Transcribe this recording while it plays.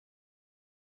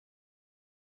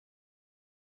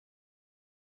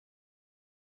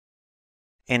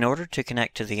In order to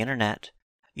connect to the Internet,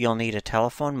 you'll need a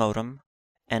telephone modem,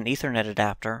 an Ethernet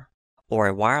adapter, or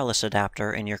a wireless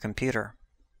adapter in your computer.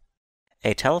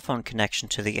 A telephone connection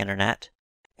to the Internet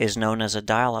is known as a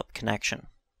dial-up connection.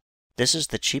 This is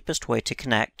the cheapest way to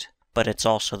connect, but it's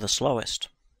also the slowest.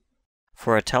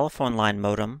 For a telephone line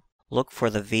modem, look for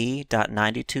the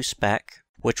V.92 spec,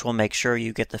 which will make sure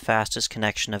you get the fastest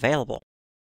connection available.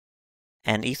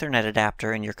 An Ethernet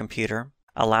adapter in your computer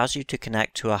allows you to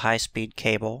connect to a high-speed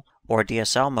cable or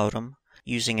DSL modem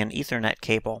using an Ethernet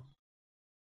cable.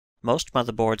 Most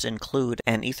motherboards include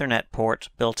an Ethernet port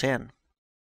built in.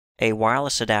 A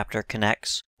wireless adapter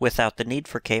connects without the need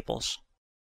for cables.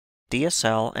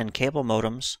 DSL and cable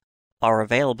modems are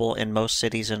available in most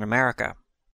cities in America.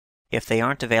 If they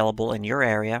aren't available in your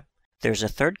area, there's a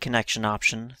third connection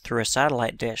option through a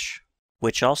satellite dish,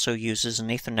 which also uses an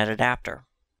Ethernet adapter.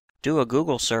 Do a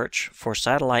Google search for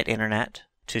satellite internet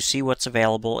to see what's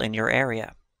available in your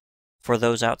area. For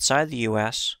those outside the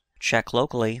US, check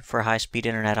locally for high-speed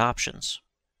internet options.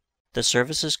 The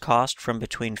services cost from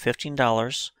between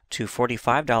 $15 to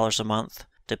 $45 a month,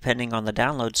 depending on the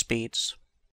download speeds.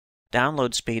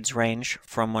 Download speeds range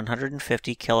from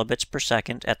 150 kilobits per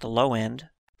second at the low end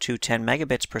to 10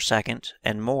 megabits per second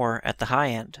and more at the high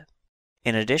end.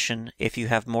 In addition, if you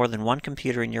have more than one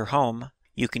computer in your home,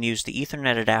 you can use the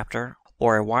Ethernet adapter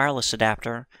or a wireless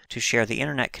adapter to share the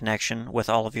internet connection with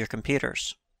all of your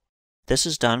computers. This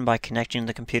is done by connecting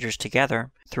the computers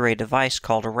together through a device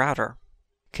called a router.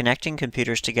 Connecting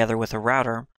computers together with a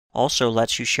router also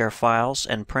lets you share files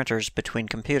and printers between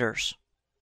computers.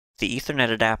 The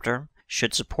Ethernet adapter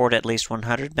should support at least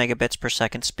 100 megabits per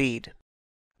second speed.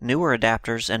 Newer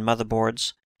adapters and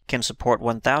motherboards can support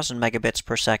 1000 megabits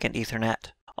per second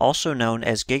Ethernet, also known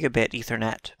as gigabit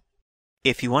Ethernet.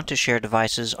 If you want to share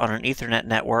devices on an Ethernet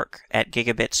network at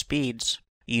gigabit speeds,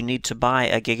 you need to buy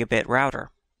a gigabit router.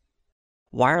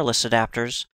 Wireless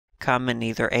adapters come in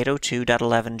either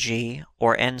 802.11g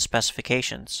or N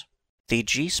specifications. The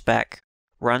G spec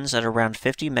runs at around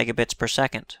 50 megabits per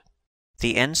second.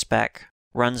 The N spec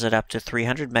runs at up to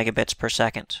 300 megabits per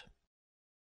second.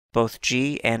 Both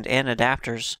G and N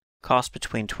adapters cost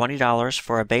between $20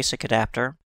 for a basic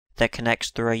adapter that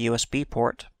connects through a USB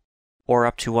port, or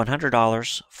up to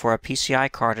 $100 for a PCI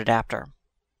card adapter.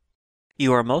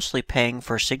 You are mostly paying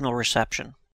for signal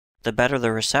reception. The better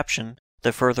the reception,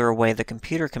 the further away the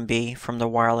computer can be from the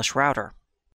wireless router.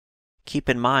 Keep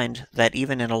in mind that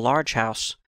even in a large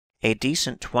house, a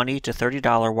decent $20 to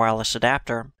 $30 wireless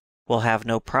adapter will have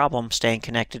no problem staying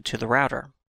connected to the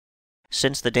router.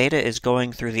 Since the data is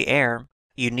going through the air,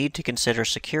 you need to consider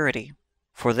security.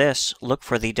 For this, look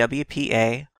for the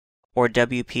WPA or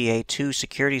WPA2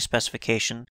 security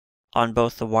specification on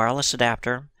both the wireless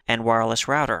adapter and wireless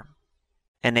router.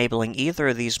 Enabling either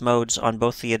of these modes on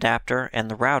both the adapter and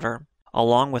the router,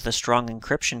 along with a strong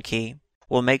encryption key,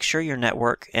 will make sure your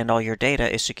network and all your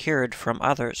data is secured from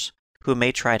others who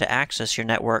may try to access your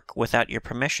network without your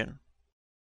permission.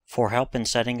 For help in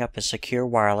setting up a secure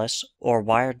wireless or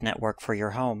wired network for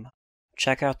your home,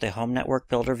 check out the Home Network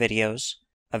Builder videos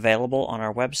available on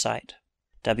our website,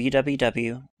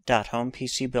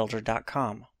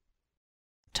 www.homepcbuilder.com.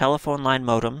 Telephone line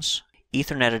modems,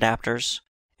 Ethernet adapters,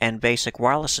 and basic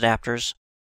wireless adapters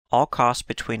all cost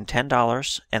between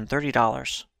 $10 and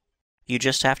 $30. You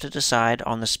just have to decide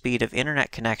on the speed of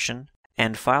internet connection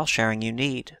and file sharing you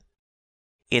need.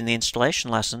 In the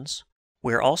installation lessons,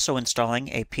 we're also installing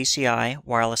a PCI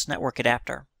wireless network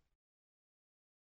adapter.